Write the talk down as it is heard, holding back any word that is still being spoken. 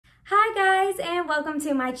and welcome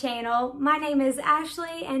to my channel. My name is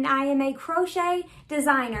Ashley and I am a crochet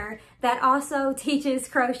designer that also teaches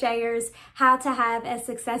crocheters how to have a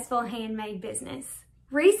successful handmade business.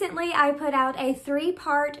 Recently, I put out a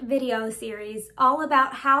 3-part video series all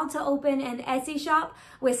about how to open an Etsy shop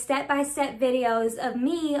with step-by-step videos of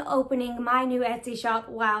me opening my new Etsy shop,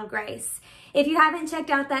 Wild Grace. If you haven't checked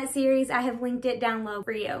out that series, I have linked it down low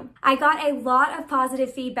for you. I got a lot of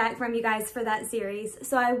positive feedback from you guys for that series,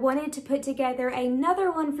 so I wanted to put together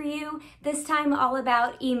another one for you, this time all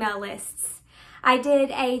about email lists. I did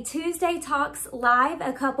a Tuesday Talks live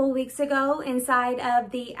a couple weeks ago inside of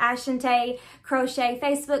the Ashante Crochet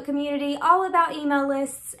Facebook community all about email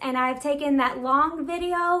lists, and I've taken that long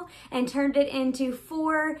video and turned it into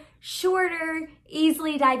 4 shorter,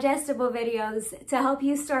 easily digestible videos to help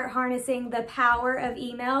you start harnessing the power of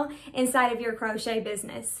email inside of your crochet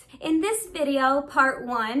business. In this video, part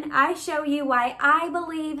 1, I show you why I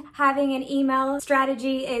believe having an email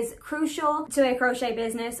strategy is crucial to a crochet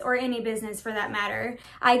business, or any business for that matter.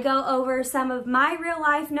 I go over some of my real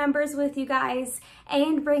life numbers with you guys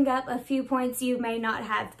and bring up a few points you may not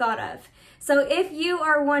have thought of. So if you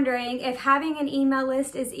are wondering if having an email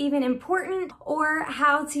list is even important, or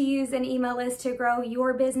how to use an email list to grow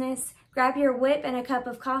your business, grab your whip and a cup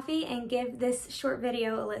of coffee and give this short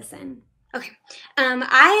video a listen. Okay,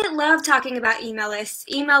 I love talking about email lists.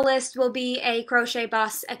 Email list will be a Crochet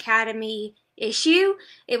Boss Academy issue.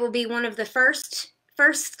 It will be one of the first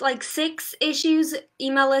like 6 issues.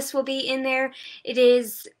 Email lists will be in there. It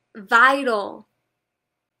is vital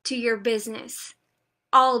to your business.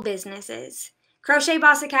 All businesses. Crochet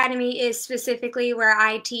Boss Academy is specifically where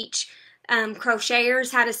I teach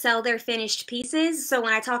crocheters how to sell their finished pieces. So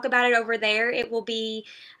when I talk about it over there, it will be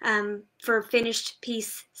for finished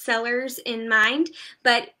piece sellers in mind.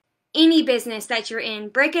 But any business that you're in,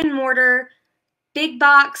 brick and mortar, big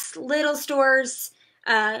box, little stores,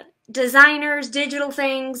 designers, digital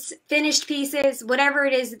things, finished pieces, whatever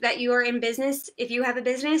it is that you are in business, if you have a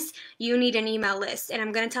business, you need an email list. And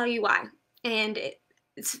I'm going to tell you why. And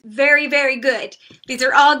it's very, very good. These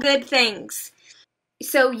are all good things.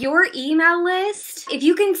 So your email list, if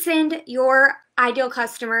you can send your ideal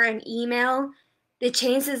customer an email, the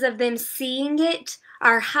chances of them seeing it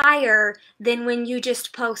are higher than when you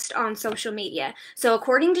just post on social media. So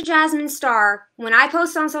according to Jasmine Star, when I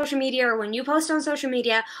post on social media, or when you post on social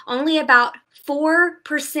media, only about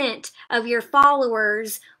 4% of your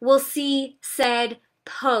followers will see said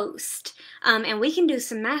post. And we can do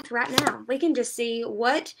some math right now. We can just see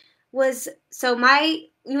what was, so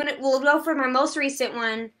we'll go for my most recent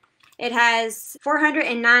one. It has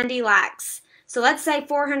 490 likes. So let's say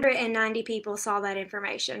 490 people saw that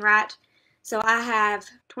information, right? So I have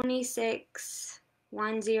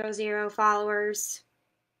 26,100 followers.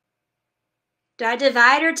 Do I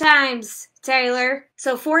divide or times, Taylor?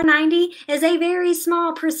 So 490 is a very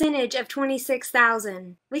small percentage of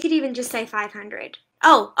 26,000. We could even just say 500.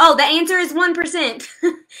 Oh, the answer is 1%.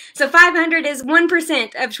 So 500 is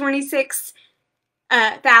 1% of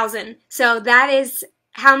 26,000. So that is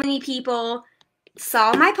how many people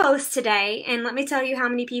saw my post today. And let me tell you how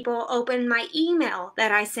many people opened my email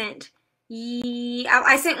that I sent.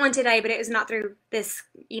 I sent one today, but it was not through this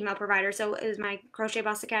email provider, so it was my Crochet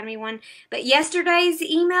Boss Academy one. But yesterday's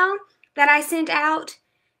email that I sent out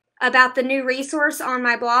about the new resource on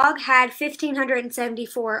my blog had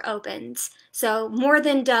 1,574 opens. So more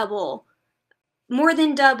than double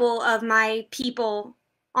of my people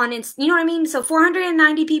on you know what I mean? So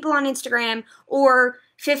 490 people on Instagram, or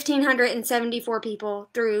 1,574 people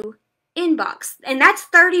through inbox. And that's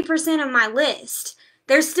 30% of my list.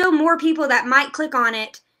 There's still more people that might click on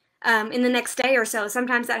it in the next day or so.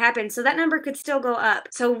 Sometimes that happens. So that number could still go up.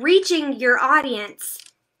 So reaching your audience,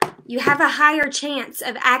 you have a higher chance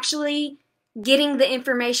of actually getting the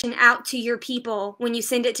information out to your people when you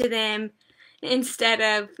send it to them, instead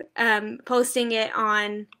of posting it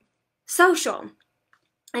on social.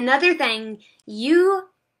 Another thing, you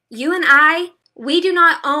and I, we do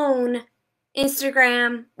not own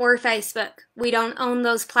Instagram or Facebook. We don't own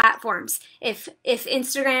those platforms. If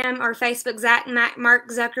Instagram or Facebook, Mark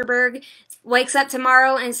Zuckerberg wakes up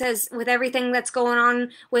tomorrow and says, with everything that's going on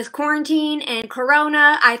with quarantine and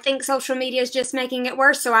corona, I think social media is just making it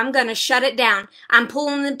worse, so I'm going to shut it down. I'm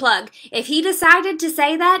pulling the plug. If he decided to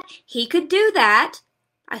say that, he could do that.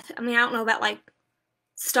 I mean, I don't know about like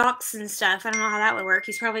stocks and stuff. I don't know how that would work.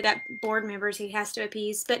 He's probably got board members he has to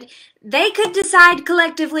appease. But they could decide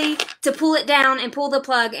collectively to pull it down and pull the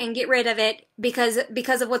plug and get rid of it because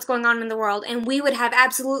of what's going on in the world. And we would have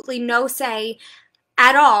absolutely no say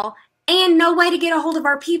at all. and no way to get a hold of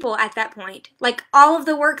our people at that point. Like, all of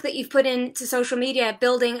the work that you've put into social media,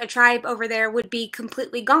 building a tribe over there, would be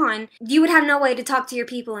completely gone. You would have no way to talk to your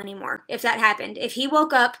people anymore if that happened. If he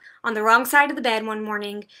woke up on the wrong side of the bed one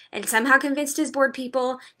morning and somehow convinced his board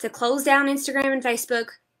people to close down Instagram and Facebook,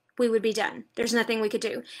 we would be done. There's nothing we could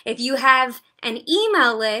do. If you have an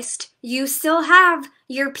email list, you still have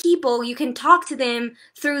your people. You can talk to them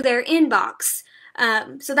through their inbox.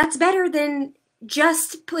 So that's better than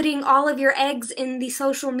just putting all of your eggs in the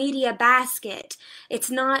social media basket.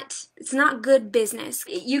 It's not good business.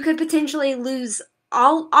 You could potentially lose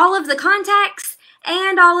all of the contacts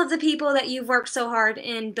and all of the people that you've worked so hard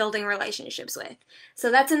in building relationships with.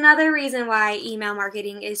 So that's another reason why email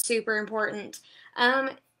marketing is super important.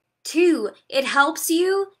 2, it helps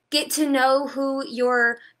you get to know who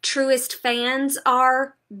your truest fans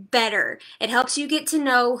are better. It helps you get to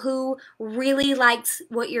know who really likes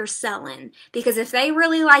what you're selling. Because if they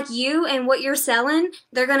really like you and what you're selling,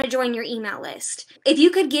 they're going to join your email list. If you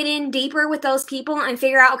could get in deeper with those people and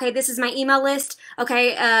figure out, okay, this is my email list.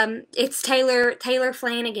 Okay, it's Taylor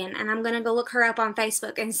Flanagan, and I'm going to go look her up on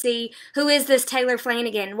Facebook and see, who is this Taylor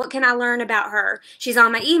Flanagan? What can I learn about her? She's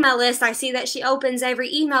on my email list. I see that she opens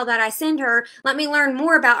every email that I send her. Let me learn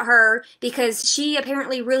more about her, because she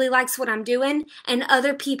apparently really likes what I'm doing, and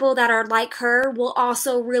other people that are like her will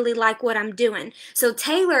also really like what I'm doing. So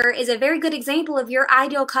Taylor is a very good example of your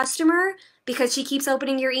ideal customer, because she keeps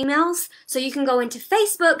opening your emails. So you can go into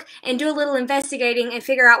Facebook and do a little investigating and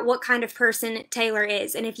figure out what kind of person Taylor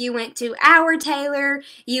is. And if you went to Our Taylor,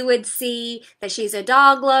 you would see that she's a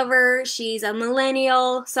dog lover, she's a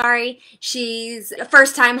millennial, she's a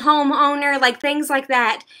first-time homeowner, like things like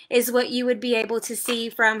that is what you would be able to see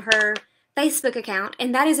from her Facebook account.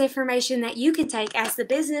 And that is information that you can take as the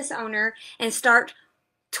business owner and start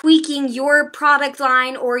tweaking your product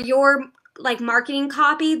line or your marketing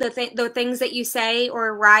copy, the things that you say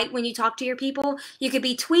or write when you talk to your people. You could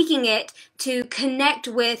be tweaking it to connect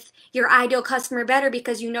with your ideal customer better,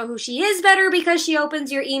 because you know who she is better because she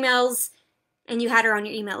opens your emails and you had her on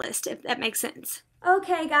your email list, if that makes sense.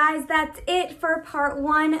 Okay guys, that's it for part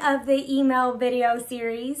 1 of the email video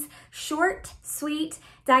series. Short, sweet,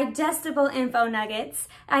 digestible info nuggets.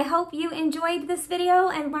 I hope you enjoyed this video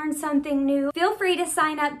and learned something new. Feel free to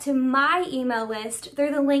sign up to my email list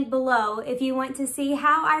through the link below if you want to see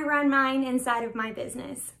how I run mine inside of my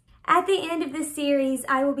business. At the end of this series,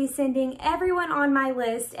 I will be sending everyone on my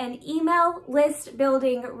list an email list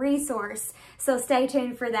building resource, so stay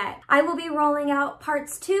tuned for that. I will be rolling out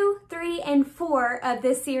parts 2, 3, and 4 of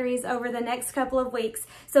this series over the next couple of weeks,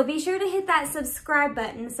 so be sure to hit that subscribe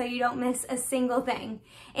button so you don't miss a single thing.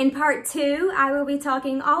 In part 2, I will be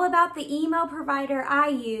talking all about the email provider I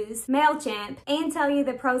use, MailChimp, and tell you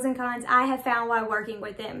the pros and cons I have found while working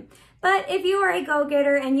with them. But if you are a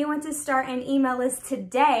go-getter and you want to start an email list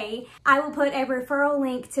today, I will put a referral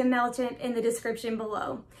link to MailChimp in the description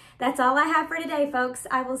below. That's all I have for today, folks.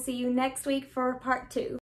 I will see you next week for part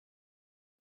 2.